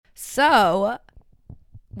So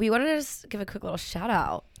we wanted to just give a quick little shout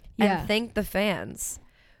out and thank the fans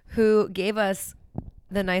who gave us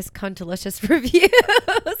the nice cuntalicious reviews.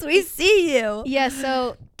 We see you. Yeah,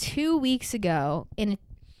 so 2 weeks ago in a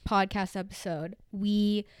podcast episode,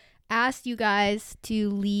 we asked you guys to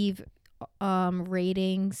leave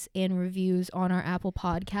ratings and reviews on our Apple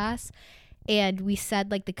Podcasts. And we said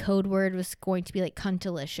like the code word was going to be like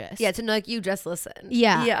cuntalicious. Yeah, to like you just listen.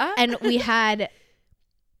 Yeah. Yeah. And we had,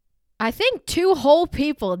 I think, 2 whole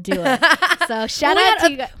people do it. So shout out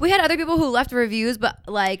to you guys. We had other people who left reviews, but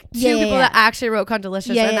like 2 people that actually wrote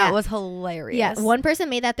cuntalicious, and that was hilarious. Yeah, one person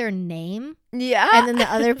made that their name. Yeah. And then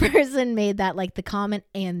the other person made that like the comment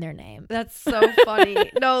and their name. That's so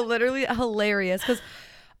funny. No, literally hilarious. Because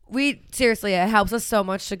seriously, it helps us so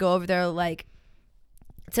much to go over there, like,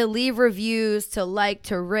 to leave reviews, to like,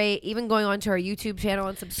 to rate, even going onto our YouTube channel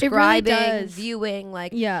and subscribing, really viewing,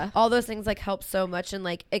 like, all those things like help so much in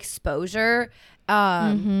like exposure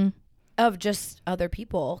of just other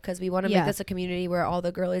people, because we want to make this a community where all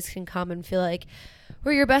the girlies can come and feel like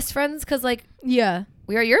we're your best friends, because like we are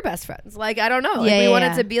your best friends. Like, I don't know, like, we want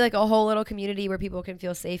it to be like a whole little community where people can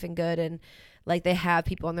feel safe and good, and like they have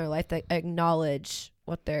people in their life that acknowledge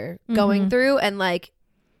what they're going through, and like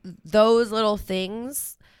those little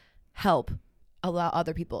things help allow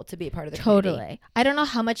other people to be a part of the community. I don't know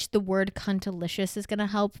how much the word cuntalicious is going to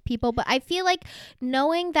help people, but I feel like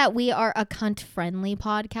knowing that we are a cunt friendly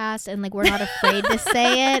podcast and like we're not afraid to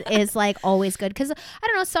say it is like always good, because I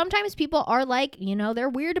don't know, sometimes people are like, you know, they're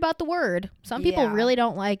weird about the word. Some people really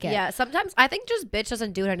don't like it. Yeah, sometimes I think just bitch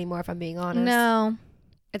doesn't do it anymore, if I'm being honest. No,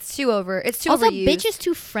 it's too overused. Bitch is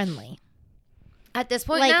too friendly at this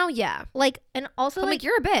point, like, now. Yeah, like, and also like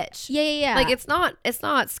you're a bitch. Yeah. Like it's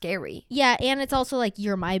not scary. Yeah, and it's also like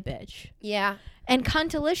you're my bitch. Yeah. And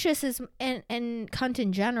cuntalicious is and cunt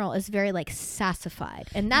in general is very like sassified,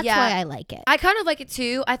 and that's why I like it. I kind of like it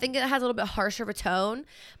too. I think it has a little bit harsher of a tone,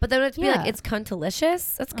 but then it's be like it's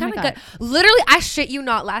cuntalicious. That's kind of good. Literally, I shit you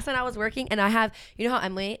not. Last night I was working, and I have, you know how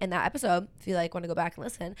Emily in that episode, if you like want to go back and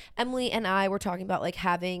listen, Emily and I were talking about like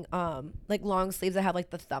having like long sleeves that have like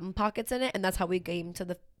the thumb pockets in it, and that's how we came to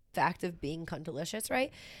the fact of being cuntalicious,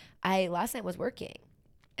 right? I last night was working,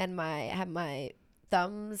 and I had my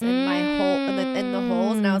thumbs in my hole in the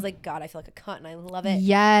holes, and I was like, God, I feel like a cunt, and I love it.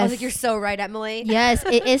 Yes, I was like, you're so right, Emily. Yes,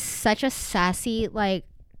 it is such a sassy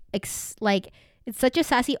it's such a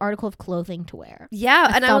sassy article of clothing to wear. Yeah,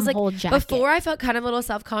 and I was like, jacket. Before I felt kind of a little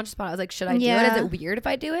self-conscious about it. I was like, should I do it? Is it weird if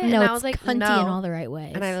I do it? No, and I was like, cunty no, in all the right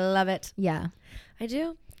ways, and I love it. Yeah, I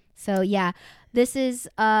do. So yeah, this is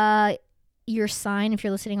your sign. If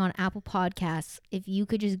you're listening on Apple Podcasts, if you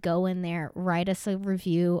could just go in there, write us a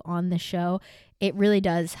review on the show. It really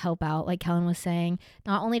does help out. Like Kellen was saying,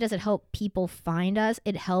 not only does it help people find us,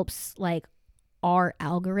 it helps like our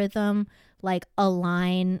algorithm like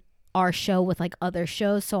align our show with like other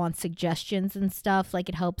shows. So on suggestions and stuff, like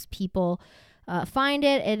it helps people find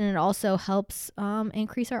it, and it also helps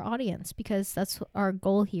increase our audience, because that's our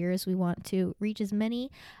goal here. Is we want to reach as many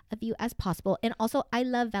of you as possible. And also, I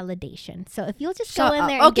love validation, so if you'll just go in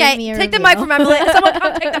there and give me a take review. the mic from Emily. Someone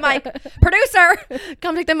come take the mic. Producer,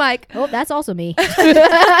 come take the mic. Oh, that's also me.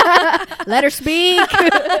 Let her speak.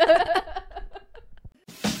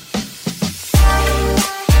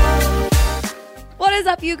 What is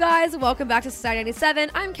up, you guys? Welcome back to Society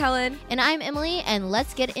 97. I'm Kellen. And I'm Emily, and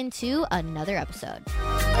let's get into another episode.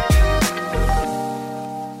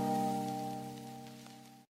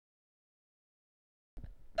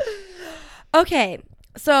 Okay,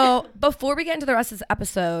 so before we get into the rest of this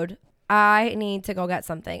episode, I need to go get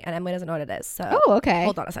something, and Emily doesn't know what it is. So okay.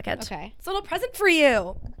 Hold on a second. Okay. It's a little present for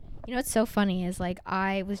you. You know what's so funny is like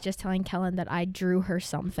I was just telling Kellen that I drew her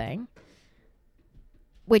something,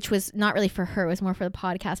 which was not really for her. It was more for the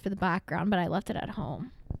podcast, for the background, but I left it at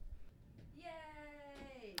home.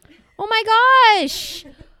 Yay! Oh my gosh!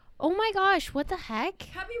 Oh my gosh, what the heck?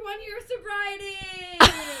 Happy 1 year sobriety!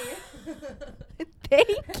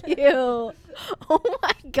 Thank you. Oh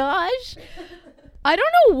my gosh. I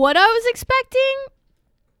don't know what I was expecting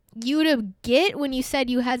you to get when you said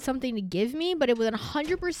you had something to give me, but it was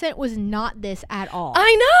 100% was not this at all.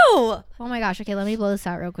 I know! Oh my gosh. Okay, let me blow this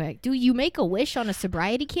out real quick. Do you make a wish on a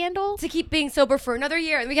sobriety candle? To keep being sober for another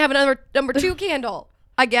year, and we can have another number 2 candle.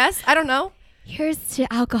 I guess. I don't know. Here's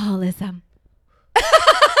to alcoholism.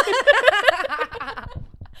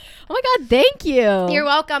 Oh my God, thank you. You're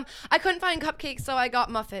welcome. I couldn't find cupcakes, so I got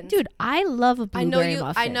muffins. Dude, I love a blueberry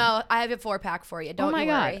muffin. I know. I have a 4-pack for you. Don't you worry. Oh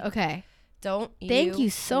my God. Okay. Don't Thank you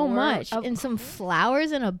so much. And some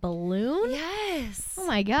flowers and a balloon? Yes. Oh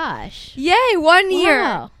my gosh. Yay, 1 year.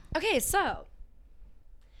 Wow. Okay, so.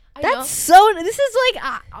 This is like,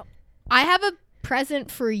 I have a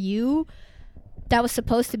present for you that was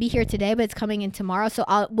supposed to be here today, but it's coming in tomorrow. So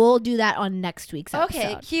we'll do that on next week's episode.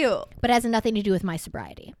 Okay, cute. But it has nothing to do with my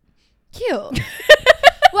sobriety. Cute.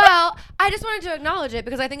 Well, I just wanted to acknowledge it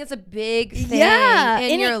because I think it's a big thing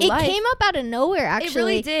in your life. It came up out of nowhere, actually. It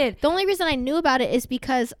really did. The only reason I knew about it is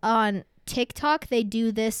because on TikTok, they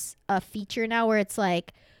do this feature now where it's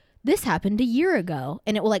like, this happened a year ago.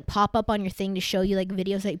 And it will like pop up on your thing to show you like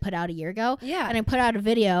videos that you put out a year ago. Yeah. And I put out a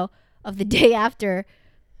video of the day after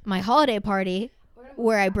my holiday party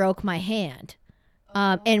where I broke my hand.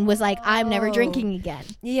 And was like, I'm never drinking again.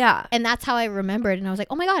 Yeah. And that's how I remembered. And I was like,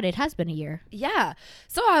 oh my God, it has been a year. Yeah.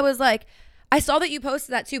 So I was like, I saw that you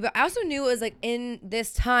posted that too, but I also knew it was like in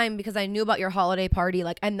this time because I knew about your holiday party,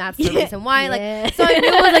 like, and that's the reason why. Like, so I knew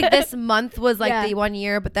it was like this month was like the 1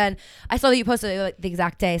 year, but then I saw that you posted it like the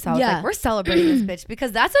exact day. So I was like, we're celebrating this bitch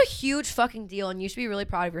because that's a huge fucking deal and you should be really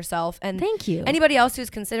proud of yourself. And thank you. Anybody else who's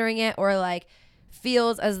considering it or like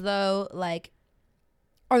feels as though like,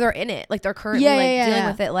 or they're in it, like they're currently dealing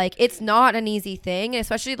with it. Like it's not an easy thing,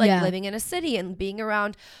 especially like living in a city and being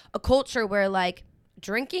around a culture where like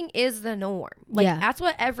drinking is the norm. Like that's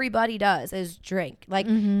what everybody does is drink. Like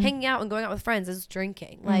hanging out and going out with friends is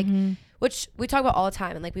drinking. Like which we talk about all the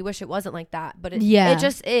time and like we wish it wasn't like that, but it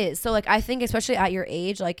just is. So like I think especially at your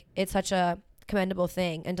age, like it's such a commendable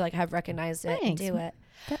thing and to like have recognized it and do it.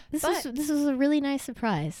 This was a really nice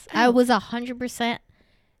surprise. I was 100%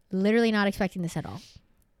 literally not expecting this at all.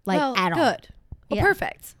 Like at all. Good. Well,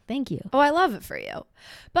 perfect. Thank you. Oh, I love it for you.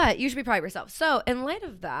 But you should be proud of yourself. So in light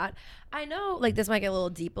of that, I know like this might get a little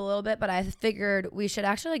deep a little bit, but I figured we should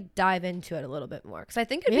actually like dive into it a little bit more because I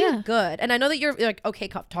think it'd be good. And I know that you're like okay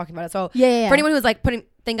talking about it. So for anyone who's like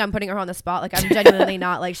think I'm putting her on the spot, like I'm genuinely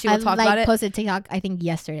not. Like she will talk about it. I posted TikTok I think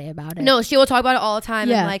yesterday about it. No, she will talk about it all the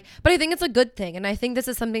time. And like, but I think it's a good thing. And I think this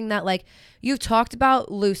is something that like you've talked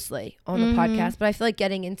about loosely on the podcast, but I feel like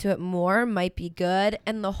getting into it more might be good.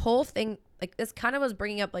 And the whole thing, like this kind of was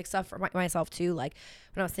bringing up like stuff for myself too. Like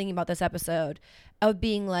when I was thinking about this episode of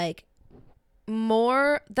being like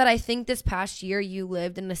more that I think this past year you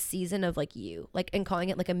lived in a season of like you, like and calling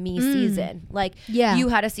it like a me season. Like you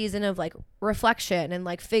had a season of like reflection and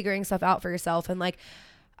like figuring stuff out for yourself. And like,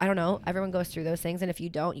 I don't know, everyone goes through those things. And if you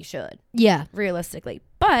don't, you should. Yeah. Realistically.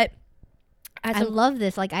 But I love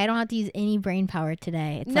this. Like I don't have to use any brain power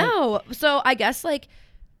today. It's so I guess like,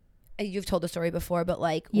 you've told the story before, but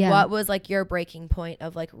like what was like your breaking point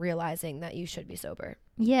of like realizing that you should be sober?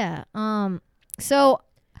 So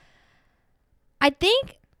I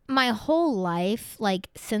think my whole life, like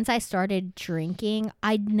since I started drinking,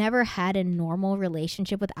 I'd never had a normal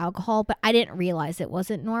relationship with alcohol, but I didn't realize it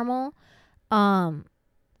wasn't normal.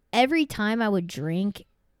 Every time I would drink,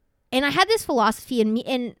 and I had this philosophy, and me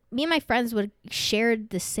and my friends would share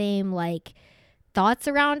the same like thoughts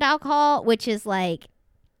around alcohol, which is like,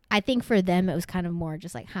 I think for them it was kind of more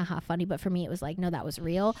just like haha funny, but for me it was like no, that was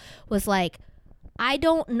real. Was like I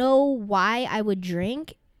don't know why I would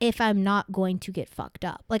drink if I'm not going to get fucked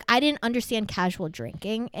up. Like I didn't understand casual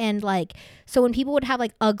drinking, and like so when people would have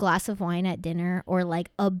like a glass of wine at dinner or like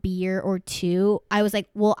a beer or two, I was like,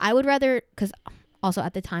 well, I would rather, because also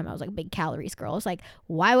at the time I was like a big calories girl. I was like,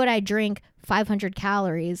 why would I drink 500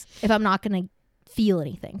 calories if I'm not gonna feel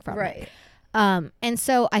anything from it? And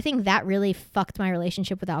so I think that really fucked my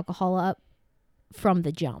relationship with alcohol up from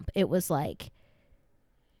the jump. It was like,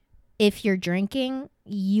 if you're drinking,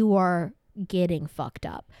 you are getting fucked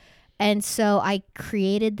up. And so I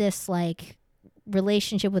created this like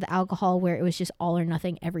relationship with alcohol where it was just all or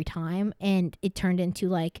nothing every time. And it turned into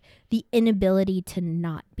like the inability to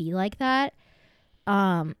not be like that.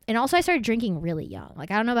 And also I started drinking really young.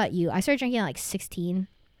 Like, I don't know about you. I started drinking at like 16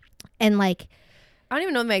 and like, I don't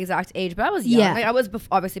even know my exact age, but I was young. Like, I was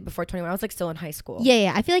obviously before 21. I was like still in high school.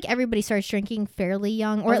 Yeah. I feel like everybody starts drinking fairly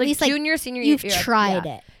young, or at least like junior, senior year. You've tried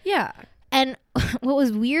it. Yeah. And what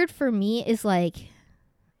was weird for me is like,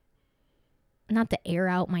 not to air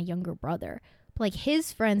out my younger brother, but like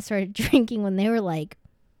his friends started drinking when they were like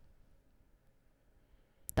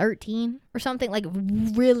 13 or something, like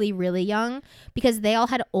really, really young, because they all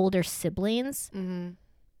had older siblings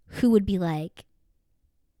who would be like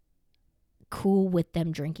cool with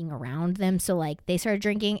them drinking around them. So like they started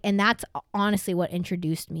drinking, and that's honestly what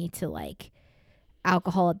introduced me to like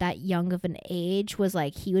alcohol at that young of an age. Was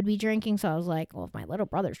like he would be drinking, so I was like, well, if my little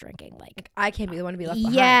brother's drinking, like I can't be the one to be left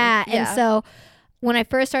behind. And so when I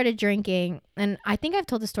first started drinking, and I think I've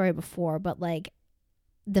told the story before, but like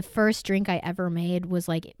the first drink I ever made was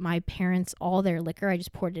like my parents, all their liquor, I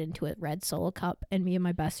just poured it into a red Solo cup, and me and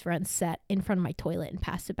my best friend sat in front of my toilet and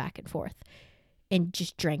passed it back and forth and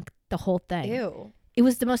just drank the whole thing. Ew. it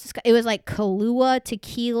was the most, it was like Kahlua,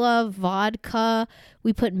 tequila, vodka.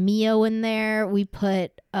 We put Mio in there. We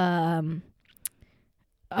put, what's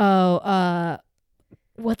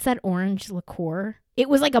that orange liqueur? It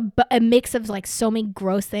was like a mix of like so many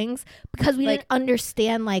gross things because we didn't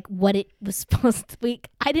understand like what it was supposed to be.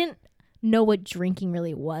 I didn't know what drinking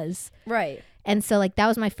really was. Right. And so like that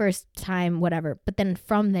was my first time, whatever. But then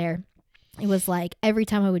from there, it was like every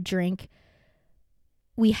time I would drink,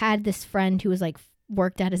 we had this friend who was like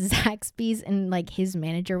worked at a Zaxby's and like his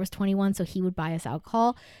manager was 21, so he would buy us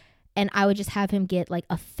alcohol. And I would just have him get like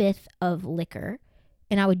a fifth of liquor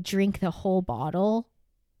and I would drink the whole bottle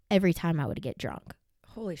every time I would get drunk.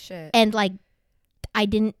 Holy shit. And like I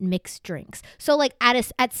didn't mix drinks. So like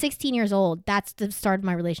at 16 years old, that's the start of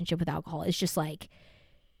my relationship with alcohol. It's just like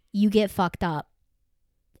you get fucked up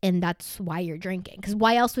and that's why you're drinking. Because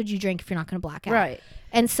why else would you drink if you're not going to black out? Right.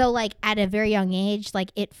 And so like at a very young age,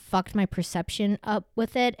 like it fucked my perception up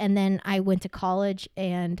with it. And then I went to college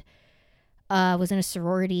and was in a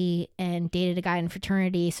sorority and dated a guy in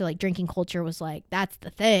fraternity. So like drinking culture was like, that's the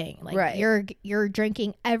thing. Like right. you're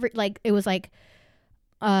drinking it was like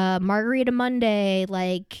Margarita Monday,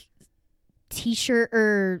 like t-shirt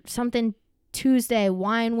or something Tuesday,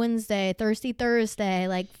 wine Wednesday, thirsty Thursday,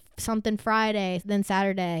 like something Friday, then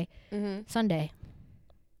Saturday, Sunday.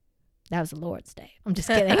 That was the Lord's Day. I'm just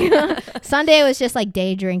kidding. Sunday was just like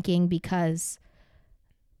day drinking because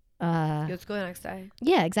let's go the next day.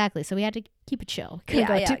 Yeah, exactly. So we had to keep it chill. Keep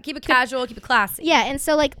it casual, keep it classy. Yeah, and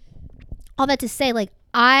so like all that to say, like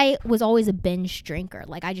I was always a binge drinker.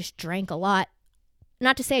 Like I just drank a lot.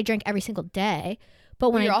 Not to say I drank every single day, but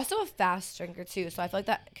when you're also a fast drinker too, so I feel like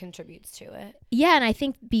that contributes to it. Yeah, and I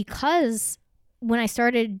think because when I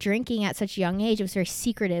started drinking at such a young age, it was very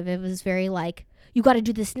secretive. It was very like, you got to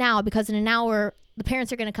do this now because in an hour the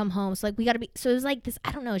parents are going to come home. So like we got to be, so it was like this,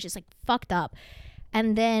 I don't know, it's just like fucked up.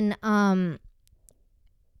 And then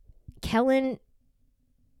Kellen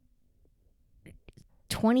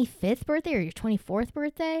 25th birthday or your 24th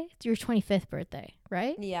birthday? It's your 25th birthday,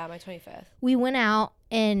 right? Yeah, my 25th. We went out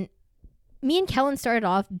and me and Kellen started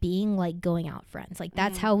off being like going out friends. Like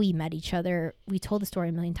that's how we met each other. We told the story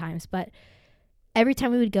a million times, but every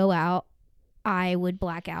time we would go out, I would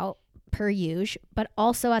black out per usual. But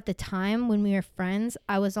also at the time when we were friends,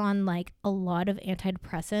 I was on like a lot of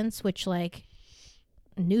antidepressants, which like,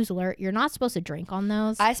 news alert, you're not supposed to drink on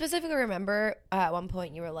those. I specifically remember at one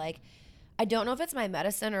point you were like, I don't know if it's my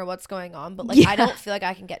medicine or what's going on, but like I don't feel like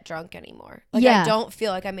I can get drunk anymore. Like I don't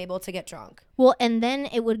feel like I'm able to get drunk. Well, and then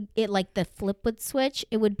it like the flip would switch.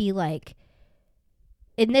 It would be like,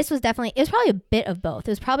 and this was definitely, it was probably a bit of both.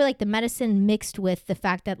 It was probably like the medicine mixed with the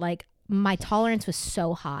fact that like my tolerance was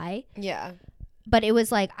so high. Yeah. But it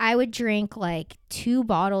was like I would drink like 2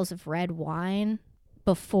 bottles of red wine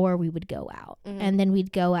before we would go out. And then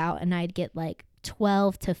we'd go out and I'd get like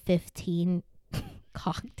 12 to 15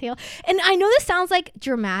 cocktail. And I know this sounds like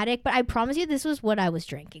dramatic, but I promise you this was what I was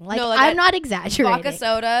drinking. Like, no, like I'm not exaggerating. Vodka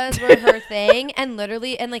sodas were her thing. And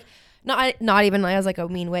literally, and like not even like as like a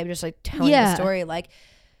mean way, but just like telling the story. Like,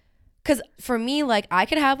 because for me, like I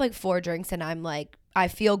could have like 4 drinks and I'm like, I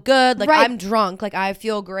feel good. Like I'm drunk. Like I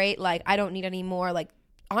feel great. Like I don't need any more. Like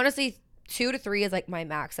honestly, 2 to 3 is like my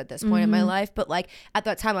max at this point in my life. But like at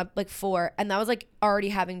that time, I'm like 4. And that was like already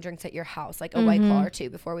having drinks at your house, like a White Claw or 2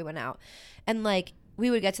 before we went out. And like we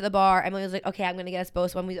would get to the bar. Emily was like, okay, I'm going to get us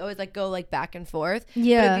both one. We always like go like back and forth.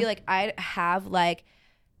 Yeah. But it'd be like, I'd have like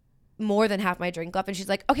more than half my drink left. And she's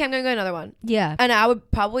like, okay, I'm going to go another one. Yeah. And I would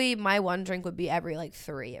probably, my one drink would be every like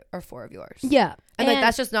 3 or 4 of yours. Yeah. And like,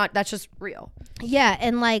 that's just real. Yeah.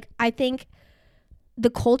 And like, I think the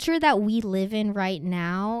culture that we live in right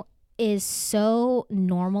now is so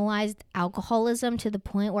normalized alcoholism to the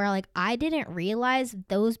point where like I didn't realize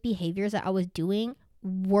those behaviors that I was doing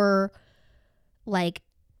were like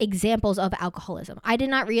examples of alcoholism. I did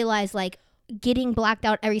not realize like getting blacked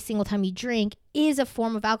out every single time you drink is a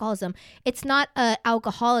form of alcoholism. It's not a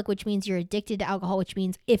alcoholic, which means you're addicted to alcohol, which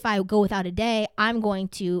means if I go without a day, I'm going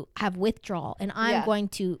to have withdrawal and I'm going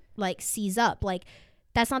to like seize up. Like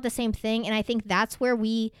that's not the same thing. And I think that's where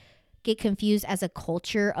we get confused as a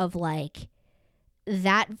culture of like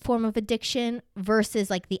that form of addiction versus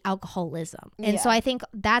like the alcoholism. And so I think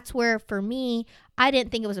that's where for me, I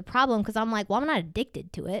didn't think it was a problem because I'm like, well, I'm not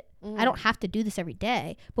addicted to it. I don't have to do this every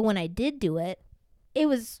day. But when I did do it, it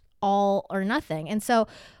was all or nothing. And so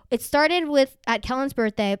it started with at Kellen's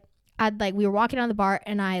birthday, we were walking down the bar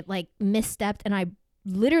and I like misstepped and I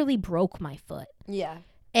literally broke my foot. Yeah.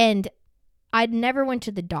 And I'd never went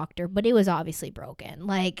to the doctor, but it was obviously broken.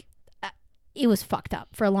 Like it was fucked up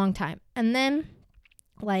for a long time. And then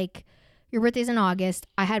like Your birthday's in August.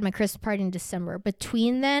 I had my Christmas party in December.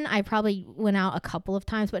 Between then, I probably went out a couple of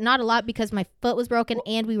times, but not a lot because my foot was broken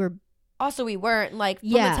and we were. Also, we weren't like from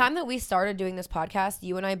the time that we started doing this podcast,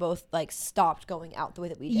 you and I both like stopped going out the way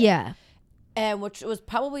that we did. Yeah. And which was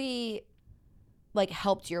probably like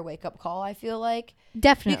helped your wake up call, I feel like.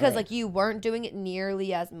 Definitely. Because like you weren't doing it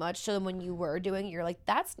nearly as much. So then when you were doing it, you're like,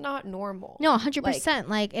 that's not normal. No, 100%.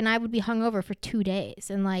 Like, and I would be hungover for 2 days.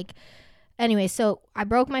 And like, anyway, so I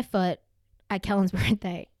broke my foot at Kellen's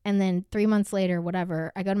birthday. And then 3 months later,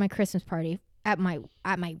 whatever, I go to my Christmas party at my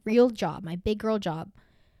real job, my big girl job.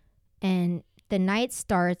 And the night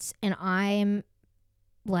starts and I'm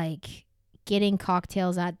like getting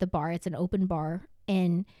cocktails at the bar. It's an open bar.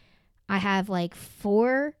 And I have like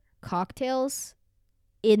 4 cocktails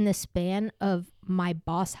in the span of my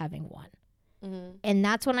boss having one. Mm-hmm. And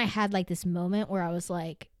that's when I had like this moment where I was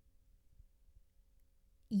like,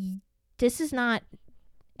 this is not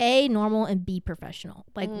A, normal, and B, professional.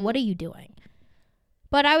 Like, what are you doing?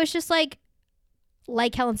 But I was just like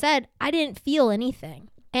Helen said, I didn't feel anything.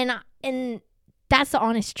 And that's the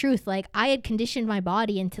honest truth. Like, I had conditioned my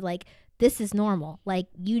body into like, this is normal. Like,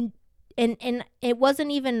 you, and it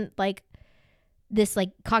wasn't even like this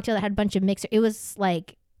like cocktail that had a bunch of mixer. It was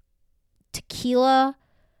like tequila,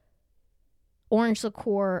 orange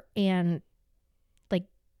liqueur, and like,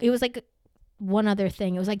 it was like one other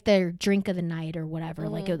thing. It was like their drink of the night or whatever.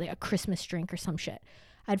 Like, it was like a Christmas drink or some shit.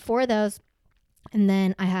 I had 4 of those. And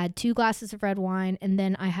then I had 2 glasses of red wine. And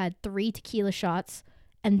then I had 3 tequila shots.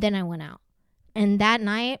 And then I went out. And that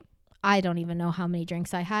night, I don't even know how many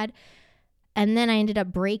drinks I had. And then I ended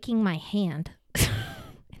up breaking my hand,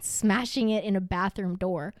 smashing it in a bathroom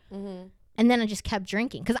door. Mm-hmm. And then I just kept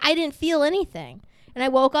drinking because I didn't feel anything. And I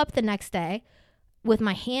woke up the next day with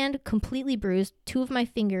my hand completely bruised. 2 of my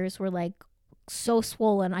fingers were like so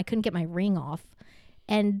swollen, I couldn't get my ring off.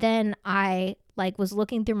 And then I like was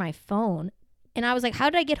looking through my phone and I was like, how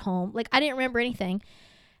did I get home? Like, I didn't remember anything.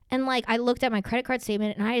 And like, I looked at my credit card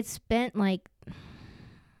statement and I had spent like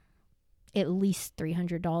at least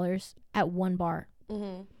 $300 at one bar.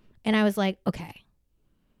 Mm-hmm. And I was like, okay,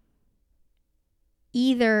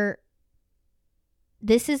 either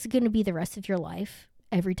this is going to be the rest of your life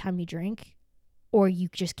every time you drink, or you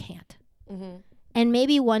just can't. Mm-hmm. And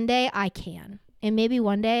maybe one day I can. And maybe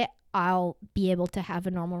one day I'll be able to have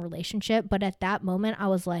a normal relationship. But at that moment, I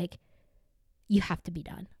was like, you have to be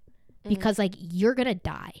done. Mm-hmm. Because like, you're going to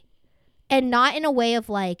die. And not in a way of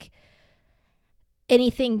like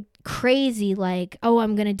anything crazy like, oh,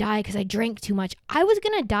 I'm going to die because I drank too much. I was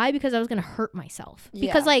going to die because I was going to hurt myself. Yeah.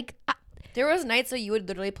 Because like... there was nights where you would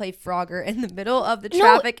literally play Frogger in the middle of the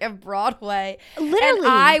traffic of Broadway. Literally. And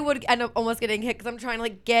I would end up almost getting hit because I'm trying to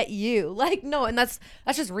like get you. Like, no, and that's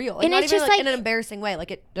just real. And not it's even just like in an embarrassing way.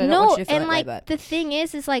 Like, I don't want you to feel and that like way, but the thing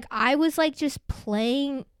is like I was like just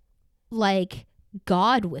playing like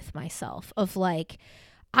God with myself of like,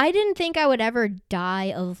 I didn't think I would ever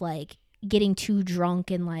die of like getting too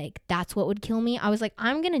drunk and like that's what would kill me. I was like,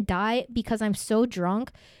 I'm going to die because I'm so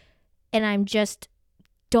drunk and I'm just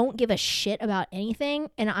don't give a shit about anything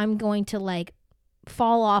and I'm going to like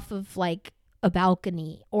fall off of like a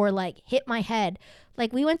balcony or like hit my head.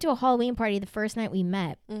 Like we went to a Halloween party the first night we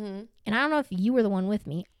met. Mm-hmm. And I don't know if you were the one with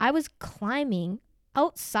me. I was climbing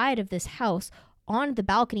outside of this house on the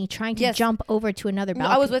balcony trying to jump over to another balcony.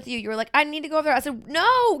 No, I was with you. You were like, I need to go over there. I said,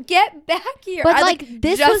 no, get back here. But like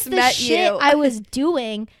this was the shit I was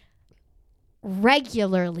doing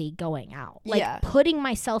regularly going out. Like putting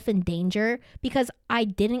myself in danger because I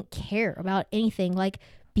didn't care about anything. Like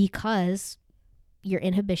because your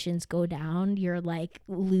inhibitions go down. You're like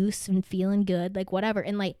loose and feeling good. Like whatever.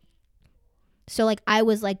 And like, so like I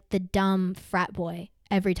was like the dumb frat boy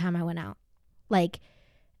every time I went out. Like,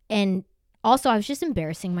 and also, I was just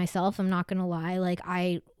embarrassing myself. I'm not going to lie. Like,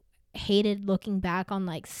 I hated looking back on,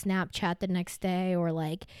 like, Snapchat the next day or,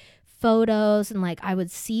 like, photos. And, like, I would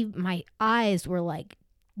see my eyes were, like,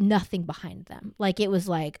 nothing behind them. Like, it was,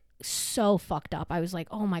 like, so fucked up. I was like,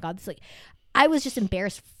 oh, my God. This, like, I was just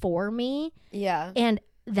embarrassed for me. Yeah. And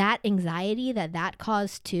that anxiety that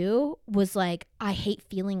caused, too, was, like, I hate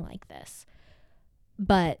feeling like this.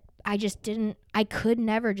 But I just didn't. I could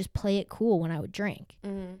never just play it cool when I would drink.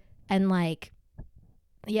 Mm-hmm. And like,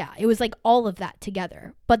 yeah, it was like all of that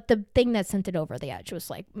together. But the thing that sent it over the edge was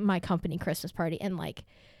like my company Christmas party and like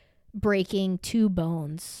breaking 2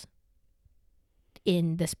 bones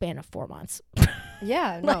in the span of 4 months.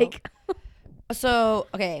 Yeah, no. Like, so,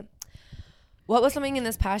 okay. What was something in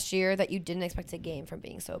this past year that you didn't expect to gain from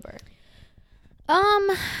being sober?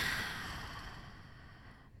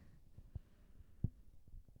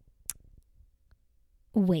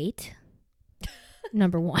 Weight.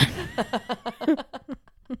 number one.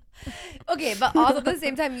 Okay, but also at the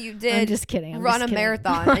same time you did I'm just kidding. run a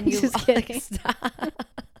marathon and you just kidding.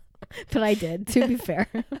 But I did, to be fair.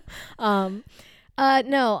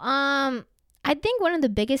 I think one of the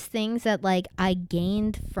biggest things that like I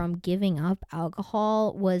gained from giving up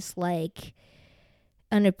alcohol was like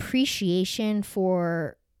an appreciation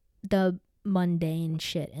for the mundane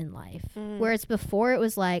shit in life. Whereas before it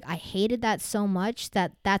was like I hated that so much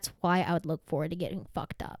that's why I would look forward to getting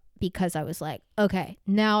fucked up, because I was like, okay,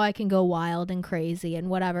 now I can go wild and crazy and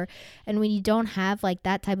whatever. And when you don't have like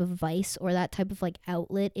that type of vice or that type of like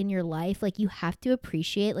outlet in your life, like you have to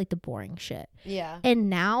appreciate like the boring shit. Yeah. And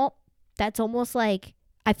now that's almost like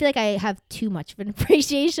I feel like I have too much of an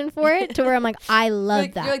appreciation for it to where I'm like, I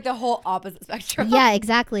love that. You're like the whole opposite spectrum. Yeah,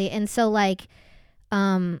 exactly. And so like,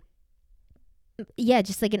 yeah,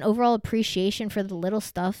 just like an overall appreciation for the little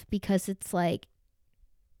stuff, because it's like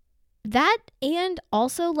that, and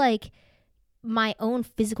also like my own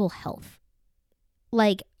physical health.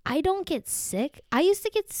 Like I don't get sick. I used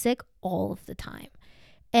to get sick all of the time.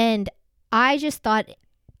 And I just thought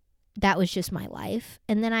that was just my life.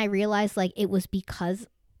 And then I realized like it was because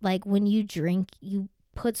like when you drink, you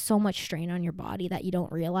put so much strain on your body that you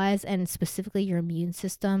don't realize, and specifically your immune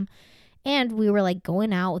system. And we were like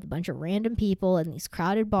going out with a bunch of random people in these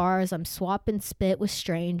crowded bars. I'm swapping spit with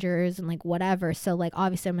strangers and like whatever. So like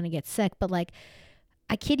obviously I'm going to get sick, but like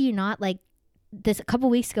I kid you not, like this a couple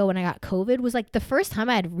weeks ago when I got COVID was like the first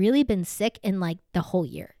time I had really been sick in like the whole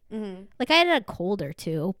year. Like I had a cold or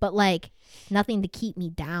two, but like nothing to keep me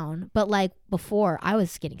down. But like before I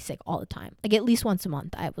was getting sick all the time. Like at least once a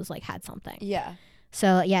month I was like had something. Yeah.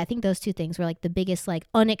 So yeah, I think those two things were like the biggest like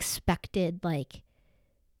unexpected like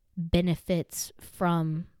benefits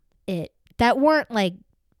from it that weren't like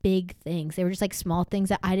big things. They were just like small things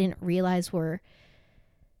that I didn't realize were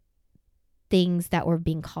things that were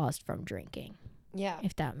being caused from drinking. Yeah.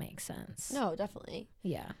 If that makes sense. No, definitely.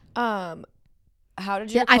 Yeah. How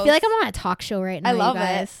did you I feel like I'm on a talk show right now. I love you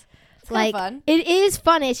guys. it. It's like fun. It is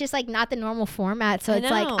fun. It's just like not the normal format. So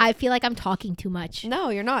it's like I feel like I'm talking too much. No,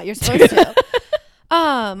 you're not. You're supposed to.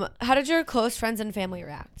 How did your close friends and family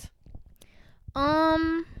react?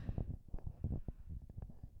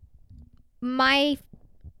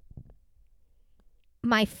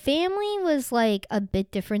 My family was like a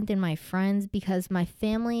bit different than my friends, because my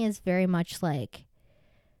family is very much like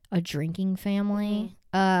a drinking family.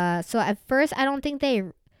 So at first I don't think they,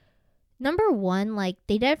 number one, like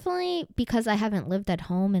they definitely, because I haven't lived at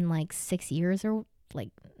home in like 6 years or like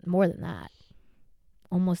more than that,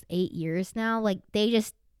 almost 8 years now, like they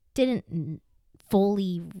just didn't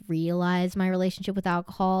fully realize my relationship with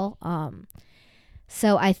alcohol.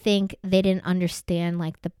 So I think they didn't understand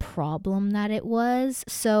like the problem that it was.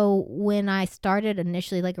 So when I started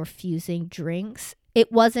initially like refusing drinks, it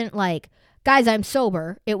wasn't like, guys, I'm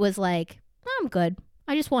sober. It was like, I'm good.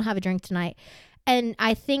 I just won't have a drink tonight. And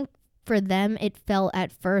I think for them, it felt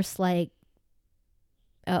at first like,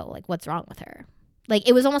 oh, like what's wrong with her? Like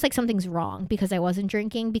it was almost like something's wrong because I wasn't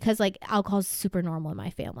drinking, because like alcohol is super normal in my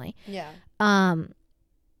family. Yeah.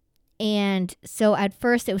 And so at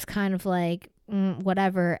first it was kind of like,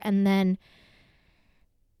 whatever. And then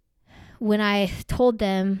when I told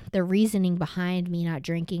them the reasoning behind me not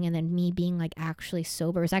drinking and then me being like actually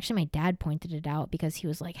sober, it was actually my dad pointed it out, because he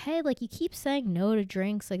was like, hey, like you keep saying no to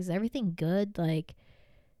drinks. Like, is everything good? Like,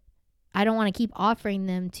 I don't want to keep offering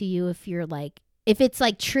them to you if you're like, if it's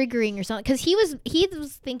like triggering or something. Because he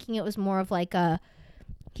was thinking it was more of like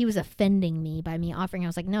he was offending me by me offering. I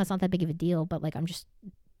was like, no, it's not that big of a deal, but like I'm just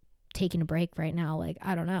taking a break right now. Like,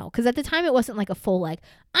 I don't know. Because at the time it wasn't like a full like,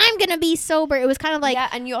 I'm going to be sober. It was kind of like. Yeah,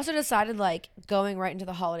 and you also decided like going right into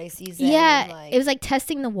the holiday season. Yeah, and, like, it was like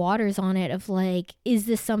testing the waters on it of like, is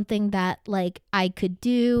this something that like I could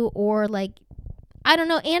do, or like, I don't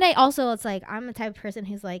know. And I also, it's like, I'm the type of person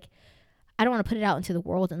who's like, I don't want to put it out into the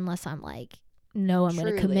world unless I'm like, no, I'm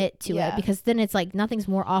going to commit to it, because then it's like nothing's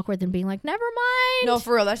more awkward than being like, never mind. No,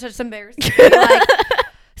 for real, that's just embarrassing. Like,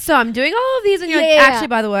 so I'm doing all of these, and you're like, actually,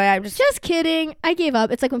 by the way, I'm just kidding. I gave up.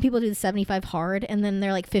 It's like when people do the 75 hard, and then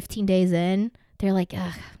they're like 15 days in, they're like,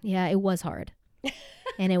 ugh, yeah, it was hard,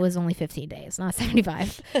 and it was only 15 days, not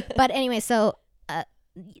 75. But anyway, so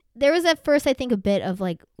there was at first, I think, a bit of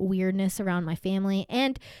like weirdness around my family,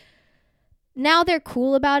 and now they're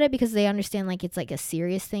cool about it because they understand like it's like a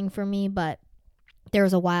serious thing for me. But there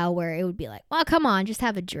was a while where it would be like, well, come on, just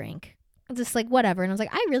have a drink. Just like whatever. And I was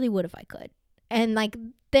like, I really would if I could. And like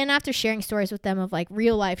then after sharing stories with them of like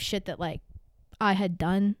real life shit that like I had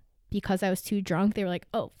done because I was too drunk, they were like,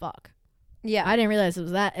 oh fuck. Yeah, I didn't realize it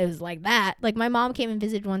was like that. Like my mom came and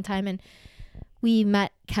visited one time, and we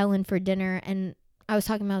met Kellen for dinner, and I was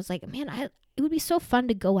talking about, I was like, man, it would be so fun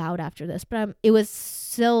to go out after this. But it was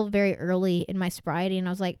still very early in my sobriety. And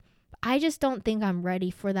I was like, I just don't think I'm ready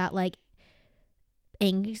for that, like,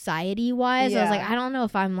 anxiety wise. I was like, I don't know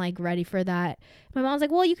if I'm like ready for that. My mom's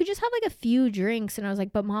like, well, you could just have like a few drinks. And I was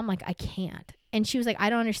like, but Mom, like, I can't. And she was like, I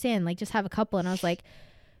don't understand. Like, just have a couple. And I was like,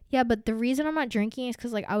 yeah, but the reason I'm not drinking is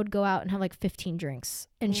because like I would go out and have like 15 drinks.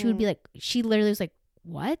 And she would be like, she literally was like,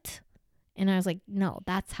 what? And I was like, no,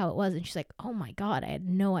 that's how it was. And she's like, oh my God, I had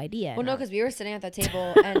no idea. Well, no, because we were sitting at that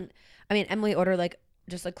table and I mean, Emily ordered like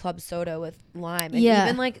just a club soda with lime. And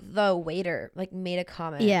even like the waiter like made a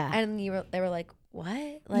comment. Yeah. And they were like,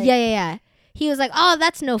 what? Like, yeah. He was like, oh,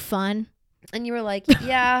 that's no fun. And you were like,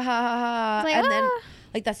 yeah, ha ha ha. Like, and then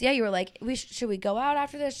like that's you were like, should we go out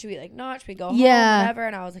after this? Should we like not? Should we go home? Whatever.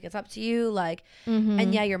 And I was like, it's up to you. Like,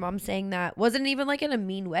 and your mom saying that wasn't even like in a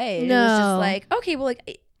mean way. No. It was just like, okay, well,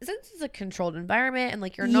 like since it's a controlled environment and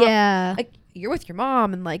like you're not like you're with your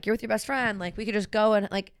mom and like you're with your best friend, like we could just go and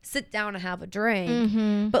like sit down and have a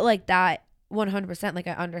drink. But like that 100%, like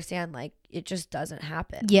I understand, like it just doesn't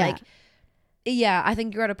happen. Yeah. Like, yeah, I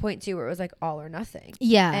think you're at a point too where it was like all or nothing.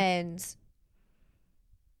 Yeah. And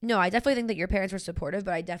no, I definitely think that your parents were supportive,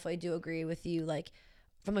 but I definitely do agree with you, like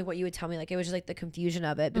from like what you would tell me, like it was just like the confusion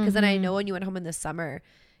of it. Because then I know when you went home in the summer,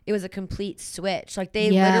 it was a complete switch. Like they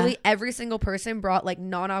literally, every single person brought like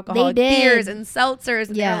non-alcoholic beers and seltzers.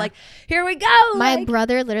 And they were like, here we go. My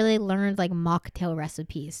brother literally learned like mocktail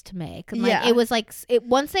recipes to make. Like, it was like,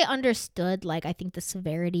 once they understood, like I think the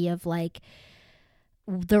severity of like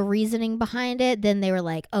the reasoning behind it, then they were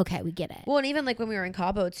like, okay, we get it. Well, and even like when we were in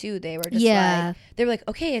Cabo too, they were just like, they were like,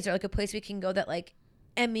 okay, is there like a place we can go that like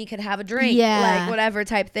Emmy could have a drink? Like whatever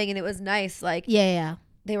type thing. And it was nice. Like,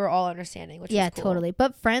 they were all understanding, which was cool. Totally.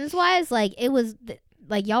 But friends wise, like it was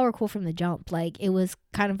like y'all were cool from the jump. Like it was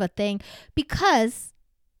kind of a thing because,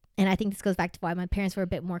 and I think this goes back to why my parents were a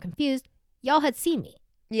bit more confused. Y'all had seen me.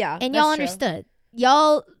 Yeah. And y'all understood.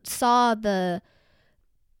 Y'all saw the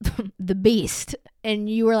beast and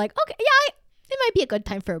you were like, okay, yeah, it might be a good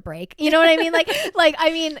time for a break. You know what I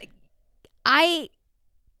mean?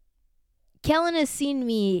 Kellen has seen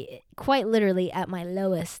me quite literally at my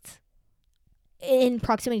lowest in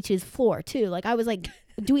proximity to his floor too. Like I was like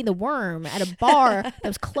doing the worm at a bar that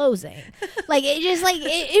was closing. Like it just like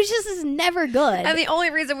it was just never good. And the only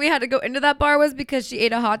reason we had to go into that bar was because she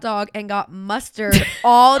ate a hot dog and got mustard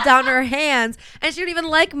all down her hands, and she didn't even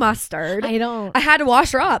like mustard. I had to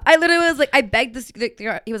wash her up. I literally was like, I begged this.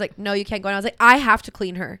 He was like, no, you can't go. And I was like, I have to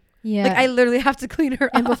clean her. Yeah. Like I literally have to clean her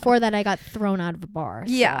and up. Before that, I got thrown out of the bar.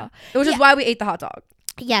 So. Yeah. Which is why we ate the hot dog.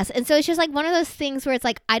 Yes. And so it's just like one of those things where it's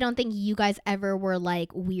like, I don't think you guys ever were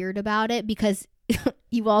like weird about it because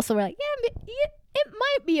you also were like, it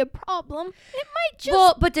might be a problem. It might just.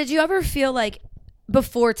 Well, but did you ever feel like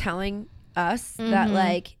before telling us that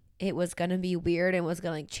like it was going to be weird and was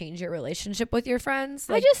going to like change your relationship with your friends?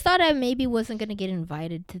 Like, I just thought I maybe wasn't going to get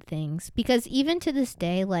invited to things because even to this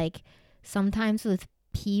day, like sometimes with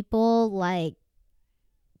people, like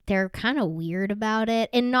they're kind of weird about it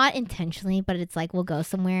and not intentionally, but it's like we'll go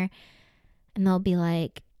somewhere and they'll be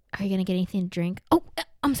like, are you going to get anything to drink? Oh,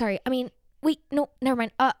 I'm sorry. I mean, wait, no, never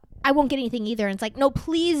mind. I won't get anything either. And it's like, no,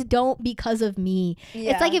 please don't because of me.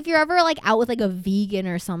 Yeah. It's like if you're ever like out with like a vegan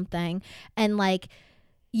or something and like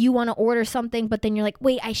you want to order something, but then you're like,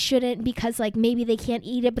 wait, I shouldn't because like maybe they can't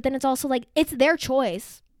eat it. But then it's also like, it's their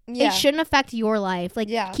choice. Yeah. It shouldn't affect your life. Like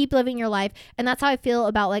keep living your life. And that's how I feel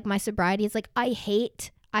about like my sobriety. It's like, I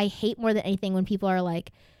hate more than anything when people are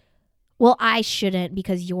like, well, I shouldn't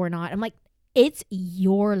because you're not. I'm like, it's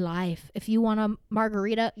your life. If you want a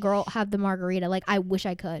margarita, girl, have the margarita. Like, I wish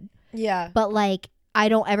I could. Yeah. But, like, I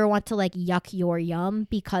don't ever want to, like, yuck your yum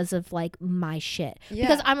because of, like, my shit. Yeah.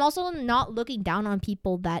 Because I'm also not looking down on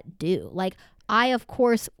people that do. Like, I, of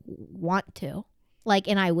course, want to. Like,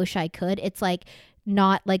 and I wish I could. It's, like,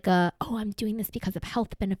 not like I'm doing this because of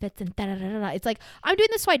health benefits and da-da-da-da-da. It's, like, I'm doing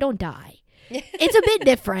this so I don't die. It's a bit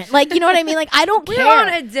different. Like, you know what I mean? Like, I don't care. We're on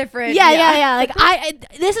a different. Yeah. Like,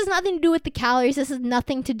 this has nothing to do with the calories. This has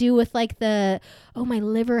nothing to do with, like, my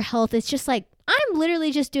liver health. It's just, like, I'm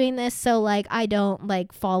literally just doing this so, like, I don't,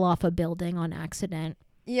 like, fall off a building on accident.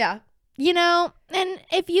 Yeah. You know? And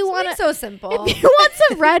if you want to. So simple. If you want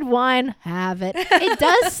some red wine, have it. It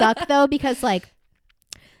does suck, though, because, like,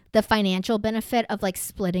 the financial benefit of, like,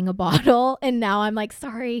 splitting a bottle. And now I'm like,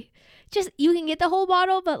 sorry. Just, you can get the whole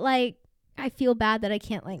bottle, but, like, I feel bad that I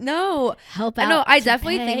can't help out. No, I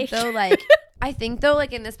definitely think though,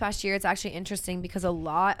 like in this past year, it's actually interesting because a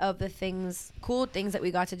lot of the cool things that we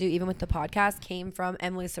got to do, even with the podcast, came from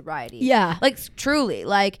Emily's sobriety. Yeah. Like truly,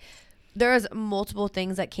 like there's multiple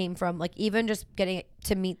things that came from like even just getting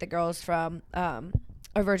to meet the girls from a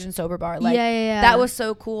Virgin Sober Bar. Like that was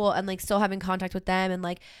so cool, and like still having contact with them and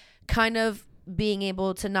like kind of being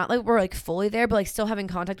able to not like we're like fully there, but like still having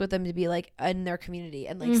contact with them to be like in their community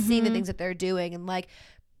and like seeing the things that they're doing and like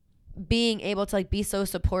being able to like be so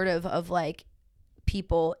supportive of like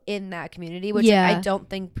people in that community, which like, I don't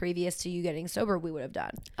think previous to you getting sober we would have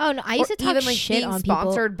done. Oh no, I used to talk even, like, shit being on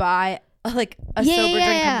sponsored people. by like a sober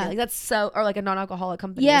drink company, like that's so, or like a non-alcoholic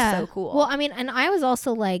company is so cool. Well, I mean, and I was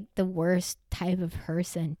also like the worst type of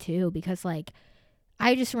person too, because like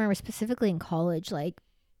I just remember specifically in college, like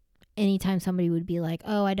anytime somebody would be like,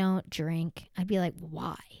 oh, I don't drink, I'd be like,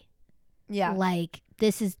 why? Yeah, like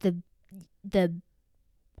this is the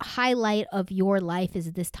highlight of your life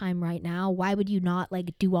is this time right now. Why would you not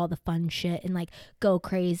like do all the fun shit and like go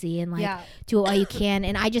crazy and like do all you can?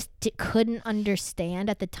 And I just couldn't understand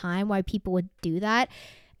at the time why people would do that.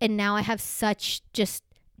 And now I have such just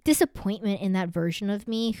disappointment in that version of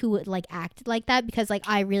me who would like acted like that, because like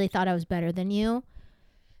I really thought I was better than you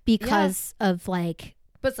because of like.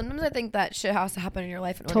 But sometimes I think that shit has to happen in your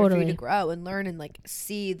life in order for you to grow and learn and like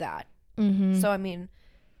see that. So I mean,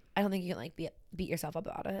 I don't think you can like beat yourself up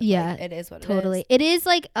about it. Yeah, like, it is what it is. It is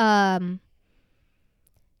like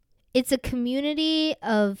it's a community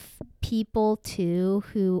of people too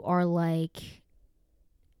who are like,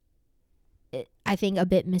 I think a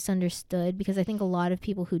bit misunderstood, because I think a lot of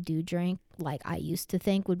people who do drink, like I used to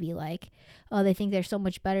think, would be like, oh, they think they're so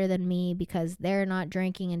much better than me because they're not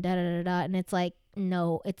drinking and da da da da. And it's like,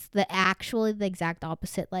 no, it's the exact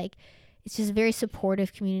opposite. Like, it's just a very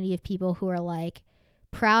supportive community of people who are like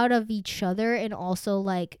proud of each other and also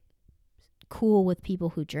like cool with people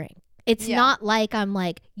who drink. It's not like I'm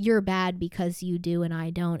like, you're bad because you do and I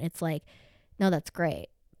don't. It's like, no, that's great,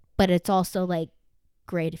 but it's also like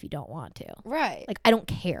great if you don't want to. Right. Like I don't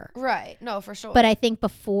care. Right. No, for sure. But I think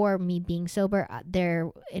before me being sober,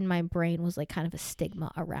 there in my brain was like kind of a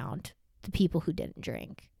stigma around the people who didn't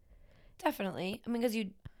drink. Definitely. I mean, because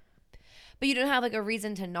but you didn't have like a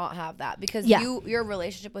reason to not have that, because your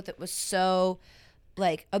relationship with it was so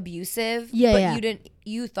like abusive,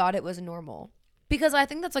 you thought it was normal. Because I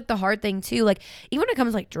think that's like the hard thing too, like even when it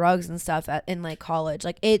comes to like drugs and stuff in like college,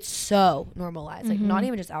 like it's so normalized, like not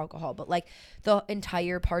even just alcohol, but like the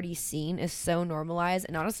entire party scene is so normalized,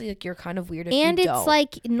 and honestly like you're kind of weird if and you it's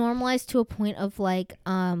like normalized to a point of like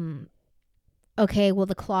okay, well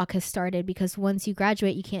the clock has started because once you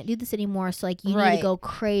graduate you can't do this anymore, so like you need to go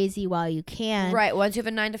crazy while you can. Right, once you have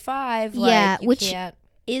a 9 to 5, like, which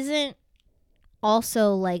isn't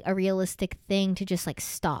also like a realistic thing to just like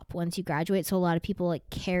stop once you graduate. So a lot of people like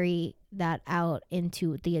carry that out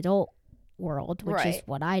into the adult world, which is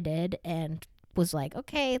what I did, and was like,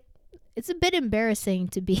 okay, it's a bit embarrassing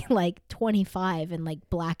to be like 25 and like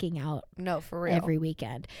blacking out for real every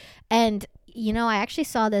weekend. And you know, I actually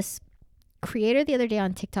saw this creator the other day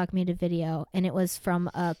on TikTok made a video, and it was from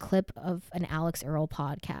a clip of an Alex Earl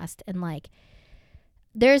podcast, and like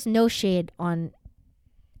there's no shade on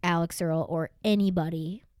Alex Earl or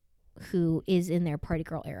anybody who is in their party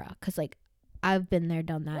girl era, because like I've been there,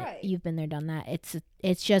 done that. You've been there, done that.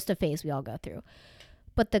 It's just a phase we all go through.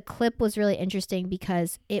 But the clip was really interesting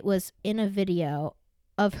because it was in a video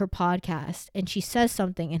of her podcast, and she says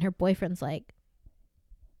something and her boyfriend's like,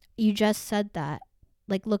 you just said that,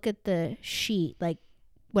 like look at the sheet, like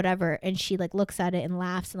whatever. And she like looks at it and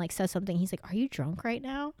laughs and like says something. He's like, are you drunk right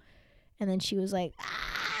now? And then she was like,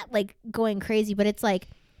 like going crazy. But it's like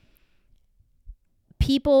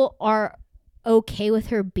people are okay with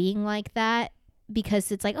her being like that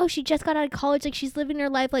because it's like, oh, she just got out of college, like she's living her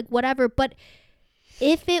life, like whatever. But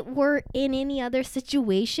if it were in any other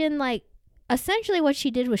situation, like essentially what she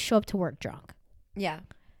did was show up to work drunk. Yeah.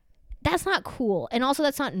 That's not cool. And also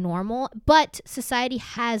that's not normal, but society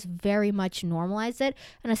has very much normalized it.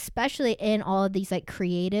 And especially in all of these like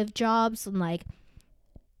creative jobs, and like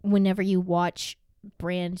whenever you watch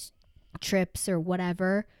brand trips or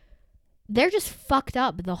whatever, they're just fucked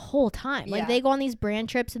up the whole time. Like they go on these brand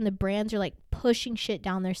trips and the brands are like pushing shit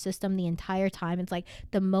down their system the entire time. It's like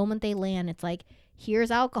the moment they land, it's like, here's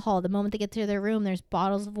alcohol. The moment they get to their room, there's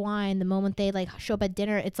bottles of wine. The moment they like show up at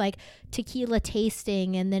dinner, it's like tequila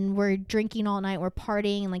tasting, and then we're drinking all night, we're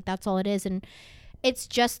partying, and like that's all it is. And it's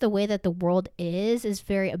just the way that the world is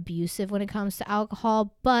very abusive when it comes to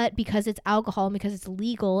alcohol. But because it's alcohol and because it's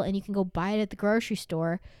legal and you can go buy it at the grocery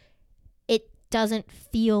store, it doesn't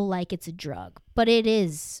feel like it's a drug, but it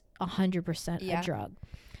is 100% a drug.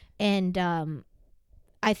 And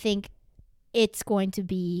I think it's going to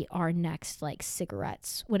be our next like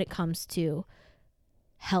cigarettes when it comes to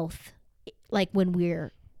health, like when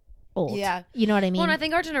we're old. Yeah. You know what I mean? Well, and I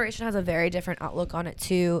think our generation has a very different outlook on it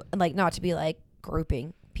too. Like, not to be like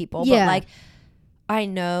grouping people, but like, I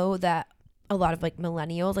know that a lot of like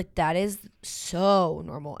millennials, like that is so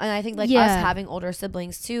normal. And I think like us having older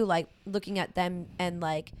siblings too, like looking at them and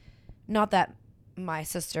like, not that my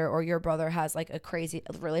sister or your brother has like a crazy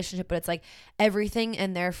relationship, but it's like everything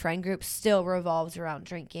in their friend group still revolves around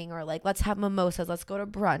drinking, or like, let's have mimosas, let's go to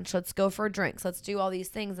brunch, let's go for drinks, let's do all these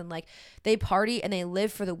things. And like they party and they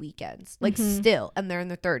live for the weekends, like still, and they're in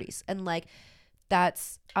their 30s. And like,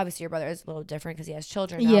 that's obviously your brother is a little different because he has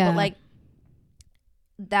children now, but like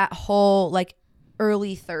that whole like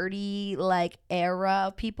early 30 like era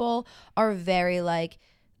of people are very like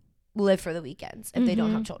live for the weekends if they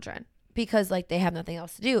don't have children, because like they have nothing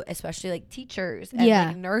else to do, especially like teachers and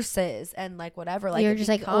like nurses and like whatever. Like you're just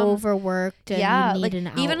like overworked and you need an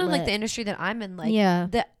outlet. Even in like the industry that I'm in, like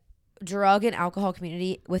the drug and alcohol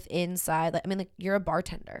community within inside, like I mean, like you're a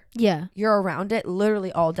bartender. Yeah. You're around it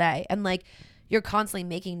literally all day, and like you're constantly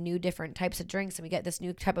making new different types of drinks, and we get this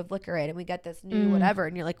new type of liquor in, and we get this new whatever,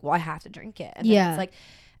 and you're like, well, I have to drink it. And then it's like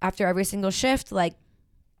after every single shift, like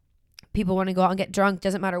people want to go out and get drunk.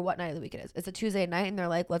 Doesn't matter what night of the week it is. It's a Tuesday night and they're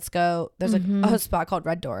like, let's go. There's like a spot called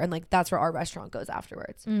Red Door, and like that's where our restaurant goes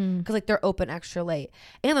afterwards, because like they're open extra late.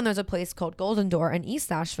 And then there's a place called Golden Door in East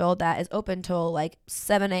Nashville that is open till like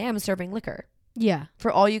 7 a.m. serving liquor. Yeah.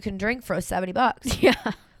 For all you can drink for $70.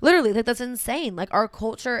 Yeah. Literally, like that's insane. Like our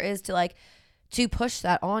culture is to like to push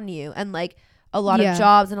that on you, and like a lot of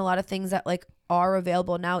jobs and a lot of things that like are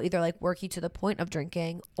available now either like work you to the point of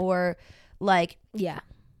drinking, or like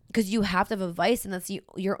because you have to have a vice, and that's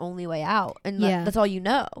your only way out, and that's all you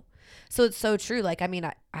know. So it's so true. Like I mean,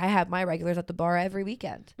 I have my regulars at the bar every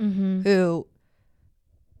weekend who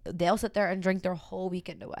they'll sit there and drink their whole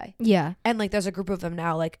weekend away. Yeah. And like there's a group of them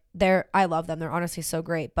now, like I love them, they're honestly so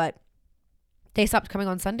great, but they stopped coming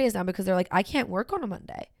on Sundays now because they're like, I can't work on a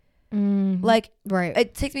Monday. Like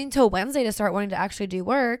it takes me until Wednesday to start wanting to actually do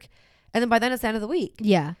work, and then by then it's the end of the week.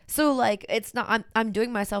 Yeah. So like it's not, I'm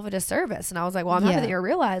doing myself a disservice. And I was like, well, I'm happy that you're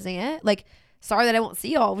realizing it. Like, sorry that I won't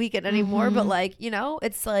see you all weekend anymore, but like, you know,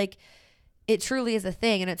 it's like it truly is a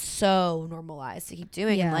thing, and it's so normalized to keep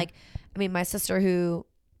doing. And like, I mean, my sister, who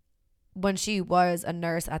when she was a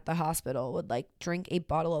nurse at the hospital, would like drink a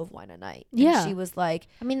bottle of wine a night. Yeah. And she was like,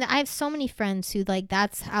 I mean, I have so many friends who like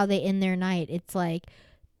that's how they end their night. It's like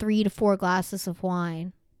 3 to 4 glasses of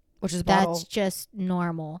wine, which is that's just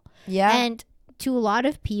normal. Yeah. And to a lot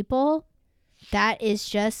of people, that is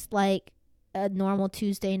just like a normal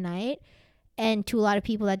Tuesday night, and to a lot of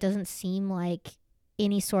people that doesn't seem like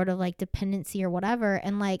any sort of like dependency or whatever.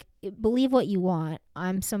 And like, believe what you want,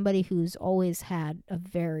 I'm somebody who's always had a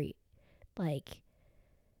very like,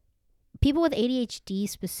 people with ADHD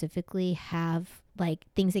specifically have like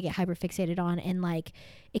things they get hyperfixated on, and like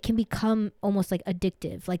it can become almost like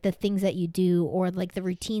addictive, like the things that you do or like the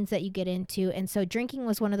routines that you get into. And so drinking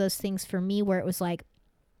was one of those things for me where it was like,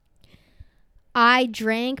 I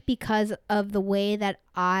drank because of the way that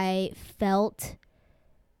I felt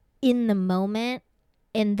in the moment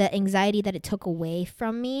and the anxiety that it took away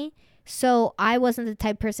from me. So I wasn't the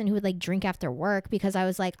type of person who would like drink after work, because I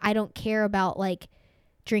was like, I don't care about like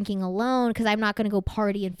drinking alone because I'm not going to go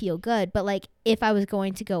party and feel good. But like if I was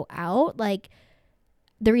going to go out, like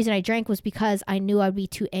the reason I drank was because I knew I'd be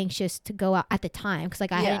too anxious to go out at the time, because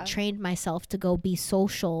like I hadn't trained myself to go be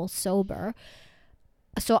social sober.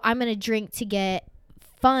 So I'm going to drink to get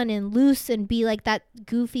fun and loose and be like that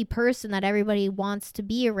goofy person that everybody wants to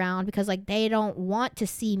be around, because like they don't want to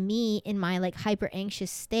see me in my like hyper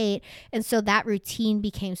anxious state. And so that routine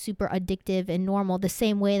became super addictive and normal, the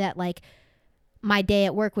same way that like my day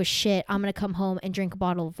at work was shit, I'm gonna come home and drink a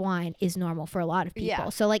bottle of wine is normal for a lot of people. Yeah.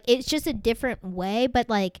 So like it's just a different way, but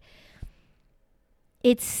like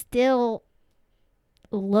it's still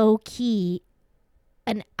low key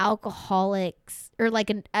an alcoholic's or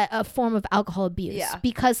like a form of alcohol abuse,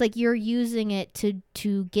 because like you're using it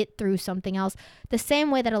to get through something else, the same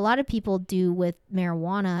way that a lot of people do with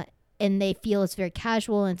marijuana, and they feel it's very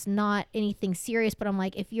casual and it's not anything serious. But I'm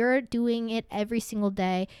like, if you're doing it every single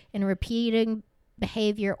day and repeating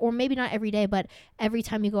behavior, or maybe not every day, but every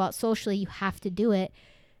time you go out socially you have to do it,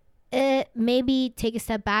 maybe take a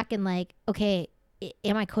step back and like, okay,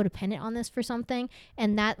 am I codependent on this for something?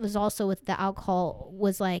 And that was also with the alcohol,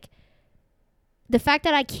 was like the fact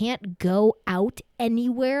that I can't go out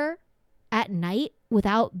anywhere at night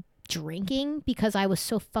without drinking because I was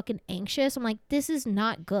so fucking anxious. I'm like, this is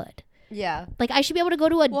not good. Yeah. Like I should be able to go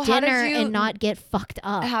to a dinner and not get fucked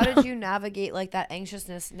up. How did you navigate like that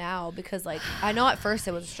anxiousness now? Because like I know at first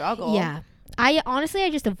it was a struggle. Yeah. I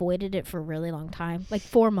just avoided it for a really long time. Like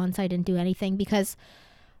 4 months I didn't do anything, because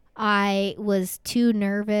I was too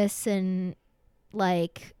nervous and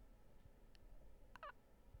like,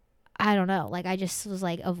 I don't know, like I just was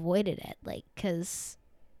like avoided it, like, because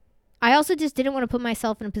I also just didn't want to put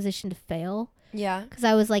myself in a position to fail. Yeah. Because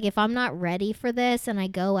I was like, if I'm not ready for this and I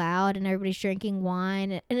go out and everybody's drinking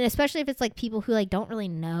wine, and especially if it's like people who like don't really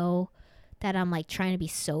know that I'm like trying to be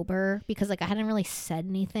sober, because like I hadn't really said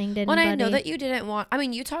anything to anybody. Well, and I know that you didn't want, I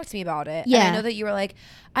mean, you talked to me about it. Yeah. And I know that you were like,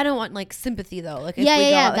 I don't want like sympathy though. Like, if yeah, we yeah,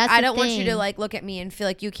 go yeah. out, like, That's I the don't want you thing. to like look at me and feel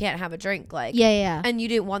like you can't have a drink. Like, Yeah, yeah. And you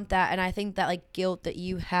didn't want that. And I think that like guilt that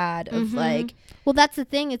you had of like, well, that's the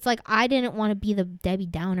thing. It's like I didn't want to be the Debbie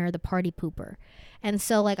Downer, the party pooper. And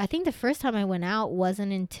so like I think the first time I went out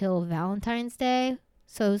wasn't until Valentine's Day.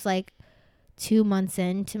 So it was like 2 months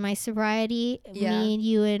into my sobriety. Yeah. Me and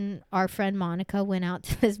you and our friend Monica went out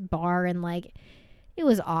to this bar, and like it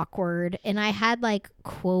was awkward. And I had like,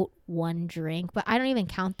 quote, 1 drink, but I don't even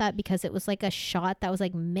count that because it was like a shot that was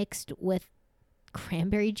like mixed with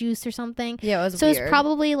cranberry juice or something. Yeah, it was so weird. It's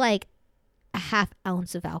probably like a half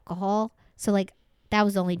ounce of alcohol. So like that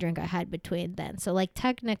was the only drink I had between then. So like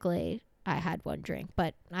technically I had 1 drink,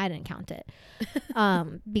 but I didn't count it.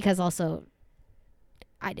 Because also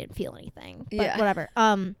I didn't feel anything, but whatever.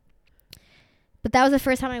 But that was the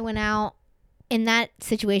first time I went out, and that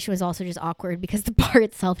situation was also just awkward because the bar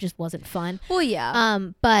itself just wasn't fun. Well, yeah.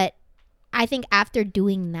 But I think after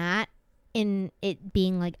doing that, in it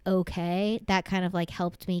being like okay, that kind of like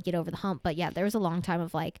helped me get over the hump. But yeah, there was a long time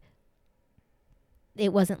of like,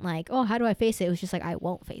 it wasn't like, oh, how do I face it? It was just like, I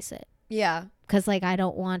won't face it. Yeah. Because like I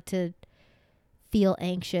don't want to feel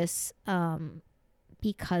anxious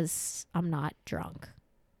because I'm not drunk.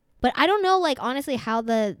 But I don't know, like, honestly, how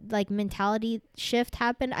the like mentality shift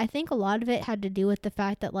happened. I think a lot of it had to do with the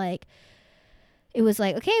fact that like it was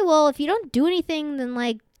like, okay, well, if you don't do anything, then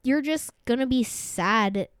like you're just gonna be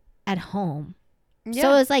sad at home. Yeah.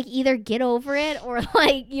 So it's like either get over it or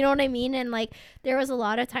like, you know what I mean? And like there was a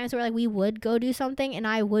lot of times where like we would go do something and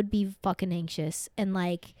I would be fucking anxious and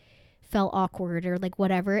like felt awkward or like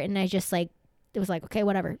whatever, and I just like, it was like, okay,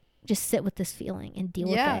 whatever, just sit with this feeling and deal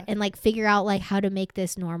with it and like figure out like how to make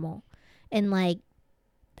this normal and like,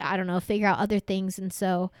 I don't know, figure out other things. And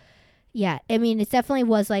so yeah, I mean, it definitely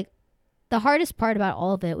was like the hardest part about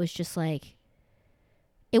all of it was just like,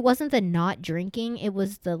 it wasn't the not drinking, it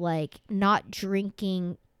was the like not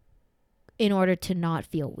drinking in order to not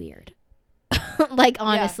feel weird. Like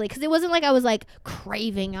honestly, because it wasn't like I was like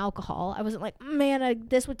craving alcohol. I wasn't like, man,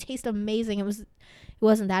 this would taste amazing. It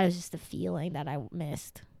wasn't that. It was just the feeling that I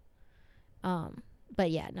missed. But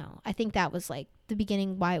yeah, no, I think that was like the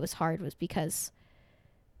beginning. Why it was hard was because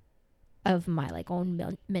of my like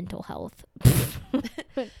own mental health.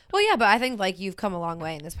 Well, yeah, but I think like you've come a long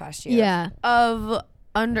way in this past year. Yeah. Of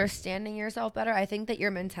understanding yourself better. I think that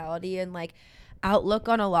your mentality and like outlook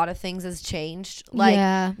on a lot of things has changed.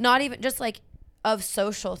 Like not even just like of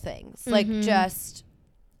social things, like just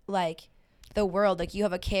like the world, like you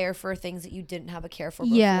have a care for things that you didn't have a care for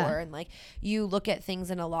before, and like you look at things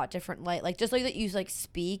in a lot different light, like just like that you like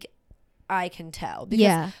speak, I can tell,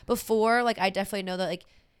 because before, like I definitely know that like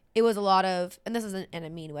it was a lot of, and this isn't in a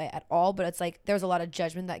mean way at all, but it's like there was a lot of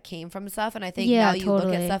judgment that came from stuff, and I think now you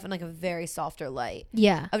look at stuff in like a very softer light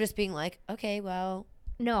of just being like, okay, well,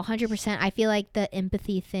 no, 100%. I feel like the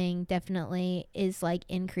empathy thing definitely is like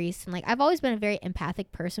increased. And like, I've always been a very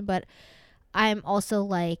empathic person, but I'm also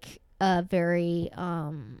like a very,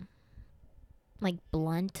 like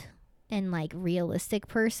blunt and like realistic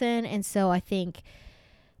person. And so I think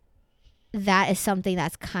that is something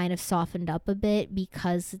that's kind of softened up a bit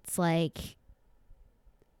because it's like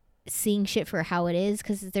seeing shit for how it is,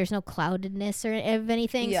 because there's no cloudedness or of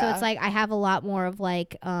anything. So it's like, I have a lot more of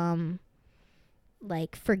like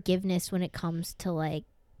forgiveness when it comes to like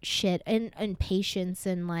shit and patience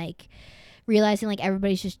and like realizing like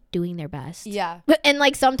everybody's just doing their best. And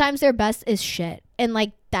like sometimes their best is shit and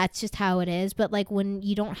like that's just how it is. But like when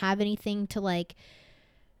you don't have anything to like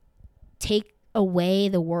take away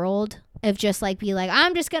the world of just like be like,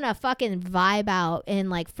 I'm just gonna fucking vibe out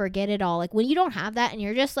and like forget it all, like when you don't have that and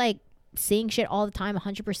you're just like seeing shit all the time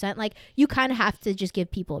 100%, like you kind of have to just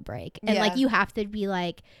give people a break and like you have to be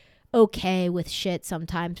like okay with shit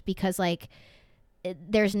sometimes, because like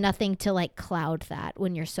there's nothing to like cloud that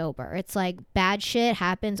when you're sober. It's like bad shit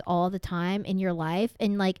happens all the time in your life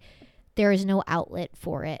and like there is no outlet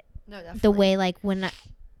for it. No, definitely. The way like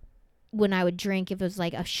when I would drink, if it was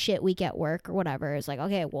like a shit week at work or whatever, it's like,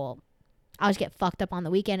 okay, well, I'll just get fucked up on the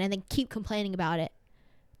weekend and then keep complaining about it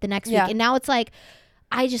the next week. And now it's like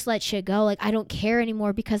I just let shit go. Like I don't care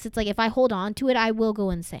anymore, because it's like if I hold on to it, I will go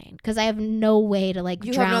insane because I have no way to like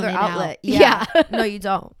drown it out. Yeah. No, you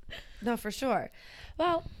don't. No, for sure.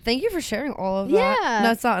 Well, thank you for sharing all of that. Yeah.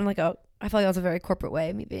 No, it's not in like I feel like that was a very corporate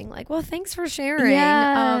way of me being like, well, thanks for sharing.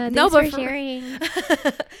 Yeah, thanks for sharing.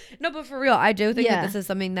 No, but for real, I do think that this is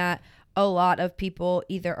something that a lot of people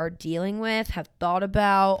either are dealing with, have thought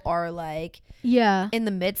about, or like in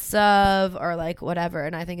the midst of, or like whatever.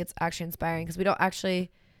 And I think it's actually inspiring because we don't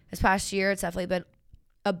actually, this past year, it's definitely been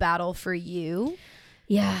a battle for you.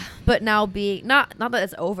 Yeah. But now being, not that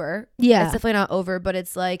it's over. Yeah. It's definitely not over, but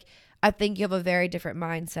it's like, I think you have a very different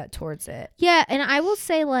mindset towards it. Yeah. And I will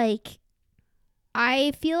say, like,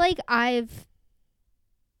 I feel like I've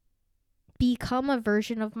become a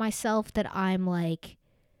version of myself that I'm like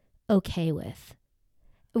okay with.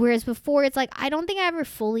 Whereas before it's like I don't think I ever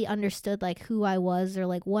fully understood like who I was or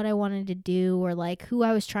like what I wanted to do or like who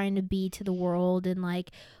I was trying to be to the world and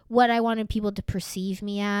like what I wanted people to perceive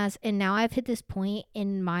me as. And now I've hit this point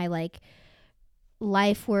in my like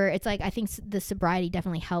life where it's like I think the sobriety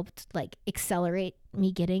definitely helped like accelerate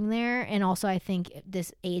me getting there. And also I think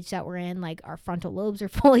this age that we're in, like our frontal lobes are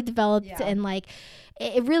fully developed and like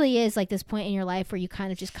it really is like this point in your life where you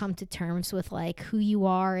kind of just come to terms with like who you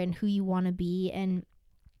are and who you want to be. And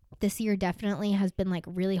this year definitely has been like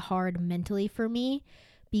really hard mentally for me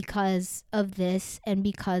because of this and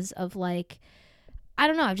because of like I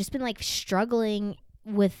don't know, I've just been like struggling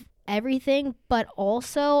with everything, but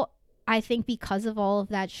also I think because of all of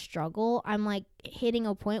that struggle, I'm like hitting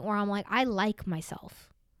a point where I'm like, I like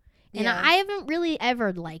myself. And I haven't really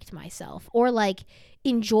ever liked myself or like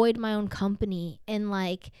enjoyed my own company and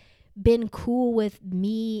like been cool with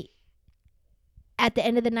me. At the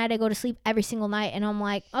end of the night, I go to sleep every single night and I'm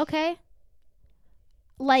like, okay,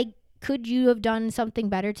 like, could you have done something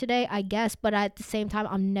better today? I guess. But at the same time,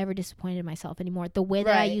 I'm never disappointed in myself anymore. The way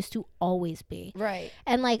that I used to always be. Right.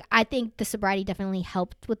 And like, I think the sobriety definitely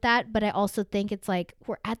helped with that. But I also think it's like,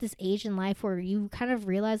 we're at this age in life where you kind of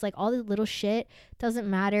realize like all this little shit doesn't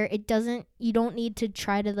matter. You don't need to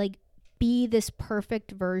try to like be this perfect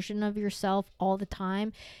version of yourself all the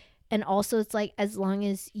time. And also it's like, as long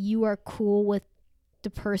as you are cool with the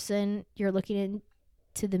person you're looking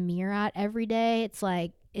into the mirror at every day, it's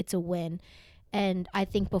like, it's a win. And I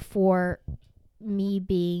think before me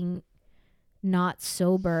being not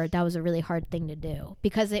sober, that was a really hard thing to do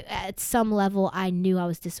because at some level I knew I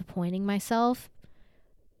was disappointing myself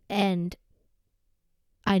and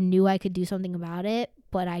I knew I could do something about it,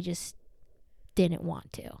 but I just didn't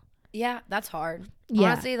want to. Yeah, that's hard.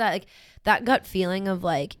 Yeah. Honestly, that like that gut feeling of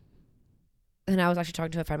like, and I was actually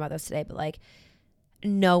talking to a friend about this today, but like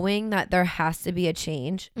knowing that there has to be a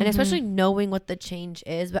change and especially knowing what the change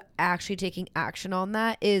is, but actually taking action on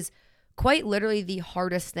that is quite literally the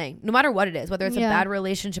hardest thing, no matter what it is, whether it's a bad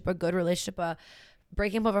relationship, a good relationship, a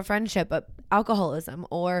breaking up of a friendship, a alcoholism,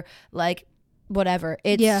 or like whatever.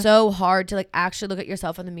 It's so hard to like actually look at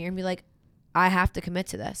yourself in the mirror and be like, I have to commit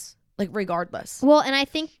to this, like regardless. Well, and I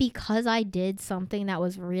think because I did something that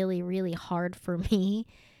was really, really hard for me,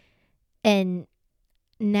 and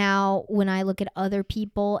now when I look at other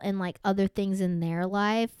people and like other things in their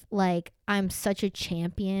life, like I'm such a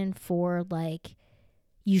champion for like,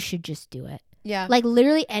 you should just do it. Yeah. Like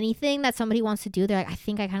literally anything that somebody wants to do, they're like, I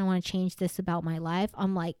think I kind of want to change this about my life.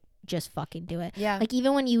 I'm like, just fucking do it. Yeah. Like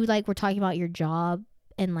even when you like were talking about your job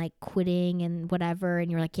and like quitting and whatever,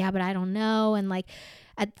 and you're like, yeah, but I don't know. And like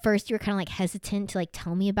at first you were kind of like hesitant to like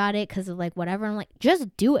tell me about it because of like whatever. I'm like,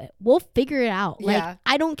 just do it. We'll figure it out. Like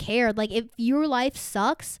I don't care. Like if your life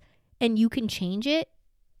sucks and you can change it,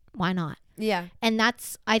 why not? Yeah. And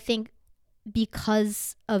that's, I think,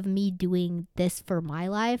 because of me doing this for my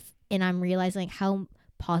life and I'm realizing how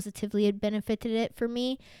positively it benefited it for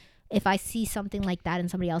me. If I see something like that in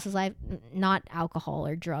somebody else's life, not alcohol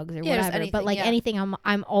or drugs or whatever, anything, but like anything,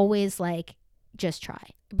 I'm always like, just try.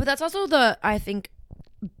 But that's also the, I think,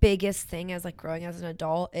 biggest thing as like growing as an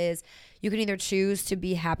adult is you can either choose to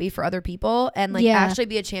be happy for other people and like actually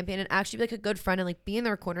be a champion and actually be like a good friend and like be in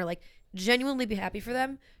their corner, like genuinely be happy for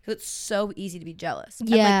them, because it's so easy to be jealous.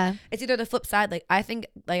 Yeah. And, like, it's either the flip side. Like I think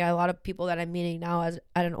like a lot of people that I'm meeting now as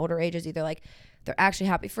at an older age is either like they're actually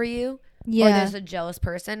happy for you, or there's a jealous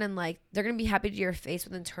person and like they're gonna be happy to your face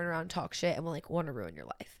but then turn around and talk shit and will like want to ruin your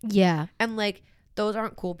life. Yeah. And like those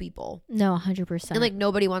aren't cool people. No, 100%. And like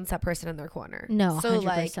nobody wants that person in their corner. No, so 100%.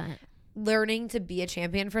 Like learning to be a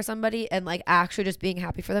champion for somebody and like actually just being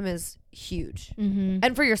happy for them is huge.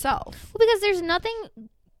 And for yourself. Well, because there's nothing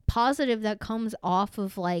positive that comes off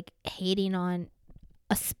of like hating on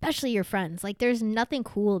especially your friends. Like there's nothing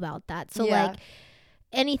cool about that. So like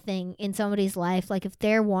anything in somebody's life, like if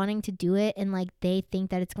they're wanting to do it and like they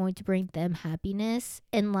think that it's going to bring them happiness,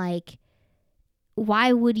 and like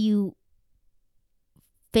why would you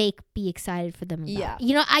fake be excited for them about.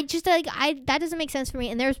 You know, I just like that doesn't make sense for me.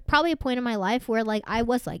 And there's probably a point in my life where like I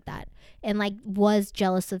was like that and like was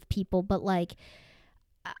jealous of people, but like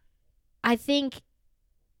I think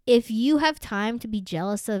if you have time to be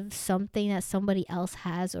jealous of something that somebody else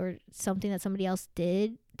has or something that somebody else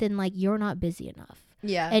did, then like you're not busy enough.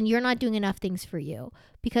 Yeah. And you're not doing enough things for you,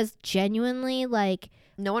 because genuinely, like,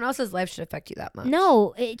 no one else's life should affect you that much.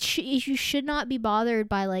 No, you should not be bothered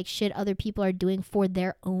by like shit other people are doing for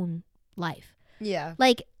their own life. Yeah.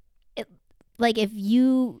 Like if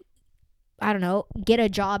you, I don't know, get a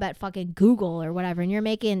job at fucking Google or whatever and you're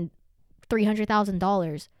making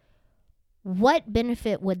 $300,000, what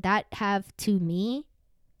benefit would that have to me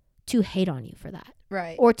to hate on you for that?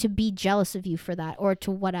 Right. Or to be jealous of you for that, or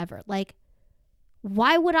to whatever. Like,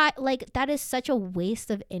 why would I, like, that is such a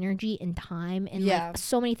waste of energy and time and like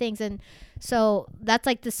so many things. And so that's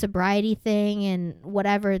like the sobriety thing and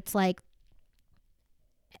whatever. It's like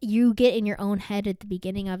you get in your own head at the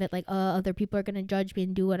beginning of it, like, other people are gonna judge me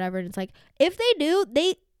and do whatever. And it's like, if they do,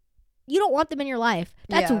 you don't want them in your life.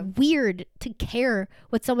 That's weird to care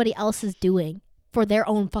what somebody else is doing for their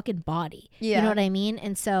own fucking body. You know what I mean?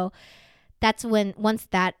 And so that's when once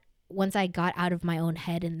I got out of my own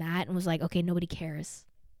head in that and was like, okay, nobody cares.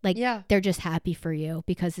 Like, they're just happy for you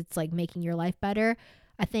because it's like making your life better.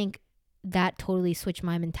 I think that totally switched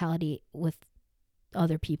my mentality with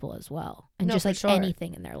other people as well. And just like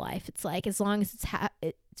anything in their life. It's like, as long as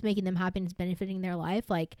it's making them happy and it's benefiting their life,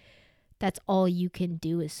 like that's all you can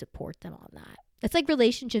do is support them on that. It's like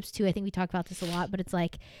relationships too. I think we talk about this a lot, but it's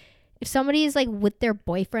like if somebody is like with their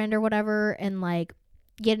boyfriend or whatever and like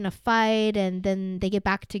get in a fight and then they get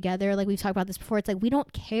back together, like we've talked about this before, it's like we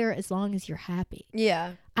don't care as long as you're happy.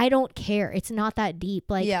 I don't care. It's not that deep.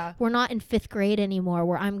 Like we're not in 5th grade anymore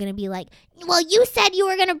where I'm gonna be like, well, you said you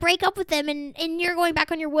were gonna break up with them and you're going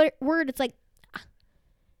back on your word. It's like,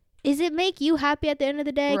 is it make you happy at the end of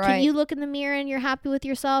the day? Can you look in the mirror and you're happy with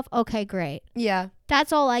yourself? Okay, great.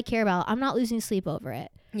 That's all I care about. I'm not losing sleep over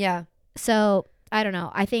it. So I don't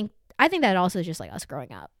know. I think that also is just like us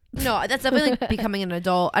growing up. No, that's definitely like becoming an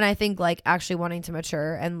adult, and I think like actually wanting to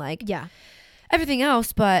mature and like everything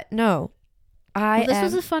else. But no, this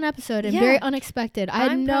was a fun episode and very unexpected. I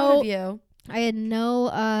had no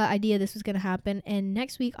idea this was gonna happen. And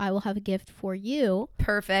next week I will have a gift for you.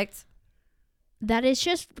 Perfect. That is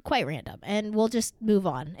just quite random, and we'll just move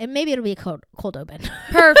on. And maybe it'll be a cold open.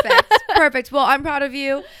 Perfect. Well, I'm proud of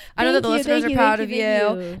you. I know that the listeners are proud of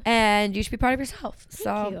you, and you should be proud of yourself.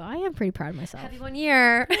 Thank you. I am pretty proud of myself. Happy 1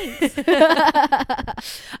 year. Thanks. Thank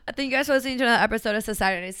you guys for listening to another episode of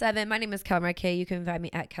Society 97. My name is Kelly Marquet. You can find me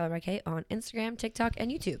at Kelly Marquet on Instagram, TikTok, and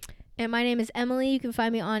YouTube. And my name is Emily. You can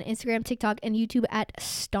find me on Instagram, TikTok, and YouTube at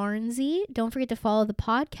Starnsy. Don't forget to follow the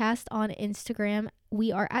podcast on Instagram.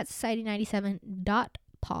 We are at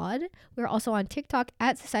society97.pod. We're also on TikTok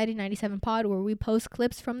at society97pod, where we post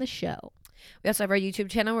clips from the show. We also have our YouTube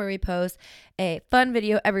channel where we post a fun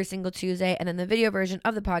video every single Tuesday, and then the video version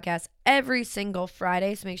of the podcast every single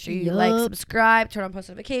Friday. So make sure you like, subscribe, turn on post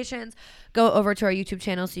notifications, go over to our YouTube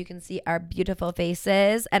channel so you can see our beautiful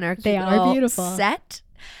faces and our cute little set.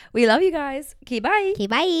 We love you guys. Okay, bye. Okay,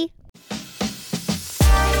 bye.